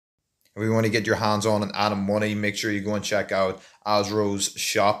If you want to get your hands on and add money, make sure you go and check out Autoz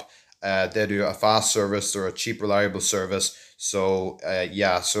Shop. They do a fast service. They're a cheap, reliable service. So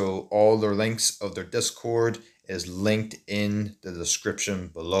yeah, so all their links of their Discord is linked in the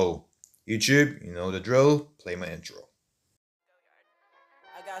description below. YouTube, you know the drill. Play my intro.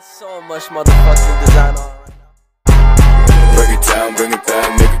 I got so much motherfucking design on right now. Bring it down, bring it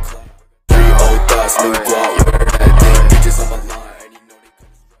back, make it clap. 3 old thoughts, new guap. That thing, bitches on my line.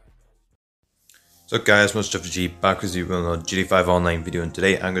 So guys, much stuff G back with you with another GT5 online video, and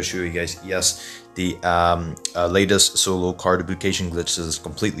today I'm going to show you guys, yes, the latest solo car duplication glitch. This is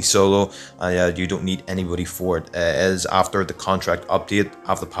completely solo, and you don't need anybody for it. It is after the contract update,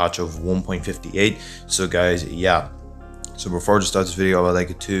 after the patch of 1.58. So guys, yeah. So before I start this video, I would like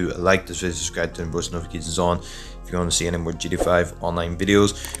you to like this video, subscribe to and post notifications on. If you want to see any more GT5 online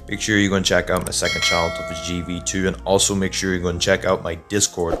videos, make sure you're going to check out my second channel, GV2, and also make sure you're going to check out my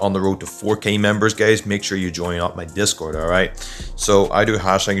Discord. On the road to 4K members, guys, make sure you join up my Discord, alright? So I do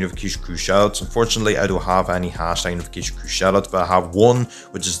hashtag notification crew shoutouts. Unfortunately, I don't have any hashtag notification crew shoutouts, but I have one,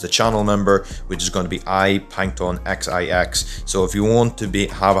 which is the channel member, which is going to be iPanktonxix. So if you want to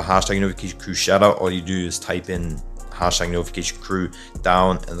have a hashtag notification crew shoutout, all you do is type in hashtag notification crew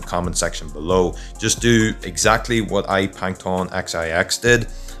down in the comment section below. Just do exactly what iPanktonxix did,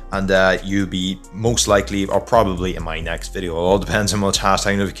 and you'll be most likely or probably in my next video. It all depends on how much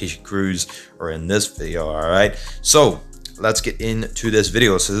hashtag notification crews are in this video. All right, so let's get into this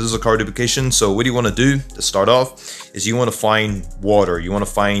video. So this is a car duplication. So what you want to do to start off is you want to find water. You want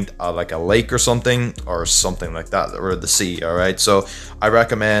to find like a lake or something like that, or the sea. All right, so I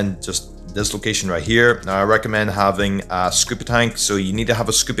recommend just this location right here. Now I recommend having a scuba tank. So you need to have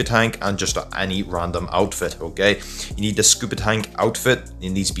a scuba tank and just any random outfit. Okay, you need the scuba tank outfit.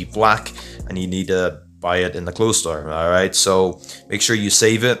 It needs to be black, and you need to buy it in the clothes store. All right, so make sure you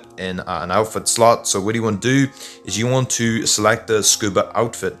save it in an outfit slot. So what you want to do is you want to select the scuba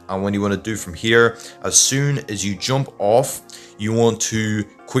outfit, and what you want to do from here, as soon as you jump off, you want to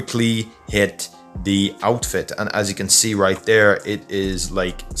quickly hit the outfit, and as you can see right there, it is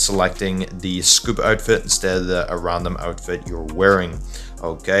like selecting the scuba outfit instead of a random outfit you're wearing.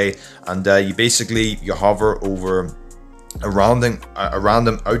 Okay, and you hover over a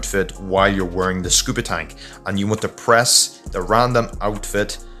random outfit while you're wearing the scuba tank, and you want to press the random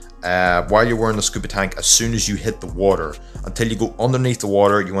outfit while you're wearing the scuba tank as soon as you hit the water. Until you go underneath the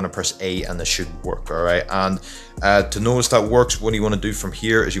water, you want to press A, and this should work. All right, and to notice that works, what you want to do from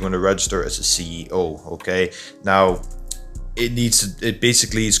here is you want to register as a CEO. Okay, now it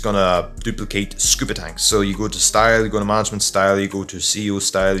basically is gonna duplicate scuba tanks. So you go to style, you go to management style, you go to CEO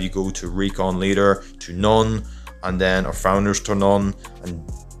style, you go to recon leader to none, and then our founders to none,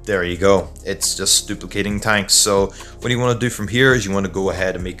 and there you go. It's just duplicating tanks. So what you want to do from here is you want to go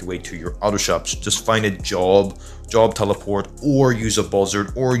ahead and make your way to your auto shops. Just find a job teleport, or use a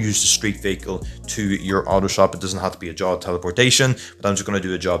buzzard, or use the street vehicle to your auto shop. It doesn't have to be a job teleportation, but I'm just going to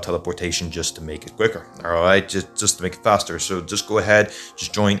do a job teleportation just to make it quicker. All right, just to make it faster. So just go ahead,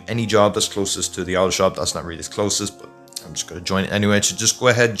 just join any job that's closest to the auto shop. That's not really the closest, but I'm just going to join it anyway. So just go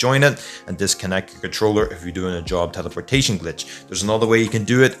ahead, join it, and disconnect your controller if you're doing a job teleportation glitch. There's another way you can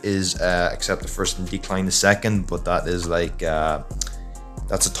do it, is accept the first and decline the second, but that is like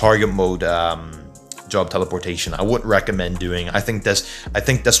that's a target mode job teleportation. I wouldn't recommend doing. I think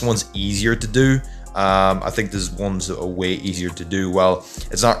this one's easier to do. I think this one's way easier to do. Well,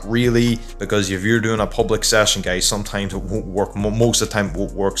 it's not really, because if you're doing a public session, guys, sometimes it won't work. Most of the time it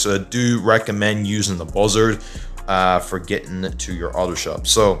won't work. So I do recommend using the buzzard for getting to your auto shop.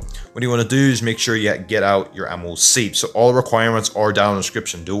 So what you want to do is make sure you get out your MOC. So all requirements are down in the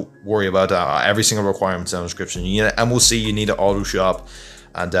description. Don't worry about that. Every single requirement's down in the description. You need an MOC, you need an auto shop,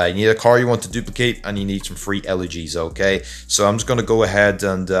 and you need a car you want to duplicate, and you need some free Elegys. Okay, so I'm just going to go ahead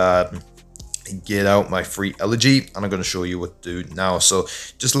and get out my free Elegy, and I'm going to show you what to do now. So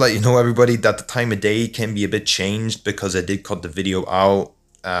just to let you know, everybody, that the time of day can be a bit changed, because I did cut the video out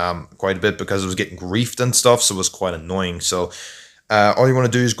quite a bit because I was getting griefed and stuff, so it was quite annoying. So all you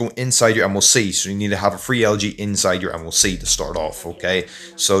want to do is go inside your MOC. So you need to have a free Elegy inside your MOC to start off. Okay,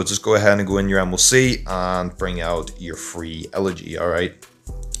 so just go ahead and go in your MOC and bring out your free Elegy. All right,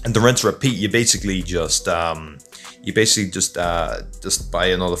 and the rinse repeat, you basically just buy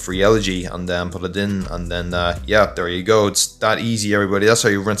another free Elegy and then put it in, and then yeah, there you go. It's that easy, everybody. That's how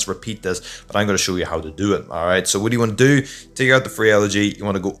you rinse repeat this, but I'm going to show you how to do it. All right, so what do you want to do? Take out the free Elegy, you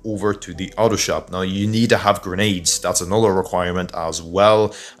want to go over to the auto shop. Now you need to have grenades. That's another requirement as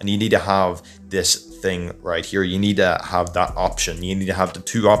well, and you need to have this thing right here. You need to have that option. You need to have the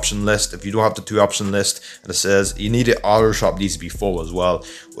 2 option list. If you don't have the 2 option list, and it says you need it, Autoz Shop needs to be full as well.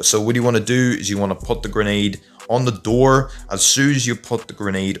 So what you want to do is you want to put the grenade on the door. As soon as you put the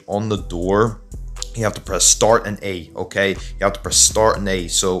grenade on the door, you have to press start and A, okay? You have to press start and A.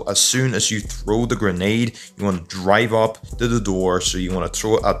 So as soon as you throw the grenade, you want to drive up to the door. So you want to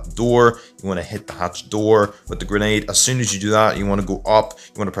throw it at the door. You want to hit the hatch door with the grenade. As soon as you do that, you want to go up.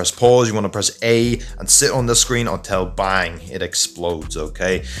 You want to press pause. You want to press A and sit on the screen until bang, it explodes,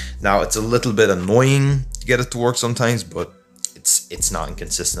 okay? Now, it's a little bit annoying to get it to work sometimes, but it's not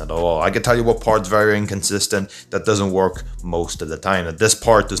inconsistent at all. I can tell you what part's very inconsistent that doesn't work most of the time. And this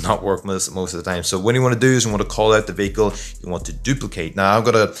part does not work most of the time. So what you want to do is you want to call out the vehicle. You want to duplicate. Now I'm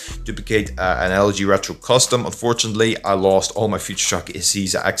gonna duplicate an Elegy Retro Custom. Unfortunately, I lost all my Future Shock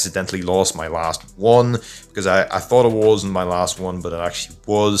Issis. I accidentally lost my last one because I thought it wasn't my last one, but it actually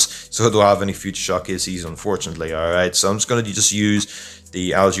was. So I don't have any Future Shock Issis, unfortunately. All right, so I'm just gonna just use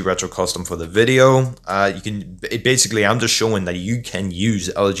the Elegy Retro Custom for the video. Basically, I'm just showing that you can use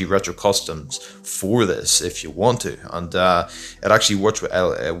Elegy Retro Customs for this if you want to, and it actually works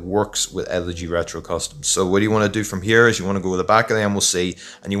with Elegy Retro Customs. So what you want to do from here is you want to go to the back of the MLC,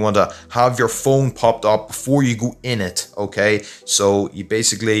 and you want to have your phone popped up before you go in it, okay? So you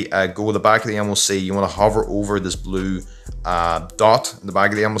basically go to the back of the MLC, you want to hover over this blue dot in the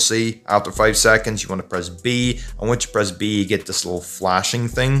back of the MLC. After 5 seconds, you want to press B, and once you press B, you get this little flashing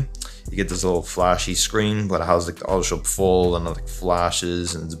thing. You get this little flashy screen, but it has like the Autoz Shop full and like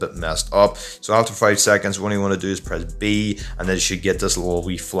flashes, and it's a bit messed up. So after 5 seconds, what you want to do is press B, and then you should get this little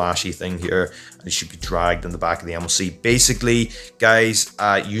wee flashy thing here, and it should be dragged in the back of the MLC. Basically, guys,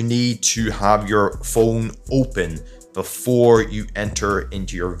 you need to have your phone open before you enter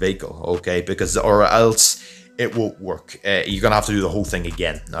into your vehicle, okay? Because or else it won't work. You're gonna have to do the whole thing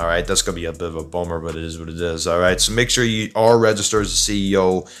again. All right, that's gonna be a bit of a bummer, but it is what it is. All right, so make sure you are registered as a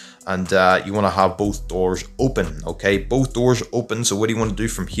CEO, and you want to have both doors open, okay? Both doors open. So what do you want to do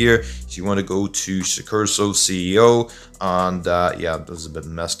from here is you want to go to Secure Serve CEO, and yeah, this is a bit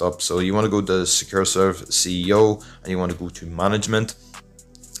messed up. So you want to go to Secure Serve CEO, and you want to go to Management.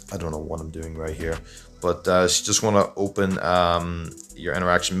 I don't know what I'm doing right here, but you just want to open your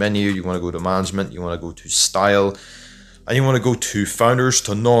interaction menu. You want to go to Management, you want to go to Style, and you want to go to Founders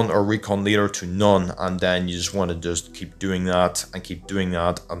to None or Recon Leader to None, and then you just want to just keep doing that and keep doing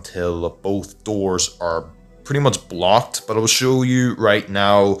that until both doors are pretty much blocked. But I'll show you right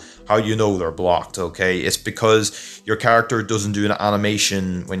now how you know they're blocked, okay? It's because your character doesn't do an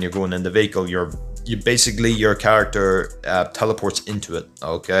animation when you're going in the vehicle. Basically your character teleports into it,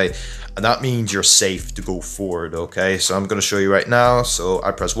 okay? And that means you're safe to go forward, okay? So I'm going to show you right now. So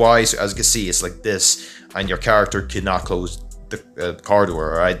I press Y. So as you can see, it's like this, and your character cannot close the car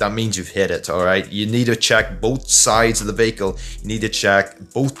door. All right, that means you've hit it. All right, you need to check both sides of the vehicle. You need to check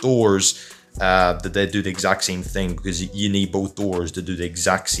both doors that they do the exact same thing, because you need both doors to do the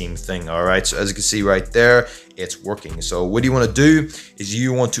exact same thing. All right, so as you can see right there, it's working. So what you want to do is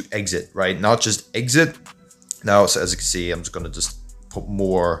you want to exit, right? Not just exit. Now, so as you can see, I'm just going to just put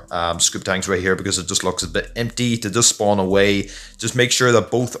more scoop tanks right here because it just looks a bit empty to just spawn away. Just make sure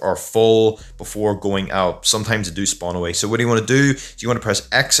that both are full before going out. Sometimes they do spawn away. So what you want to do is you want to press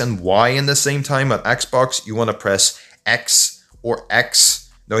X and Y in the same time. On Xbox, you want to press X or X.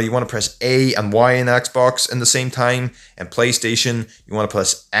 No, you want to press A and Y in Xbox in the same time. And PlayStation, you want to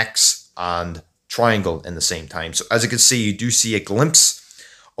press X and triangle in the same time. So as you can see, you do see a glimpse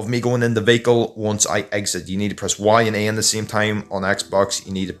of me going in the vehicle once I exit. You need to press Y and A in the same time on Xbox.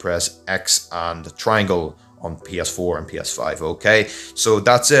 You need to press X and triangle on PS4 and PS5, okay? So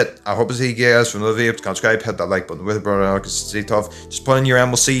that's it. I hope to see you guys from the video. Subscribe, hit that like button with it, brother, because it's tough. Just put in your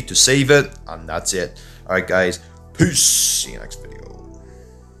MLC to save it, and that's it. Alright guys, peace. See you next video.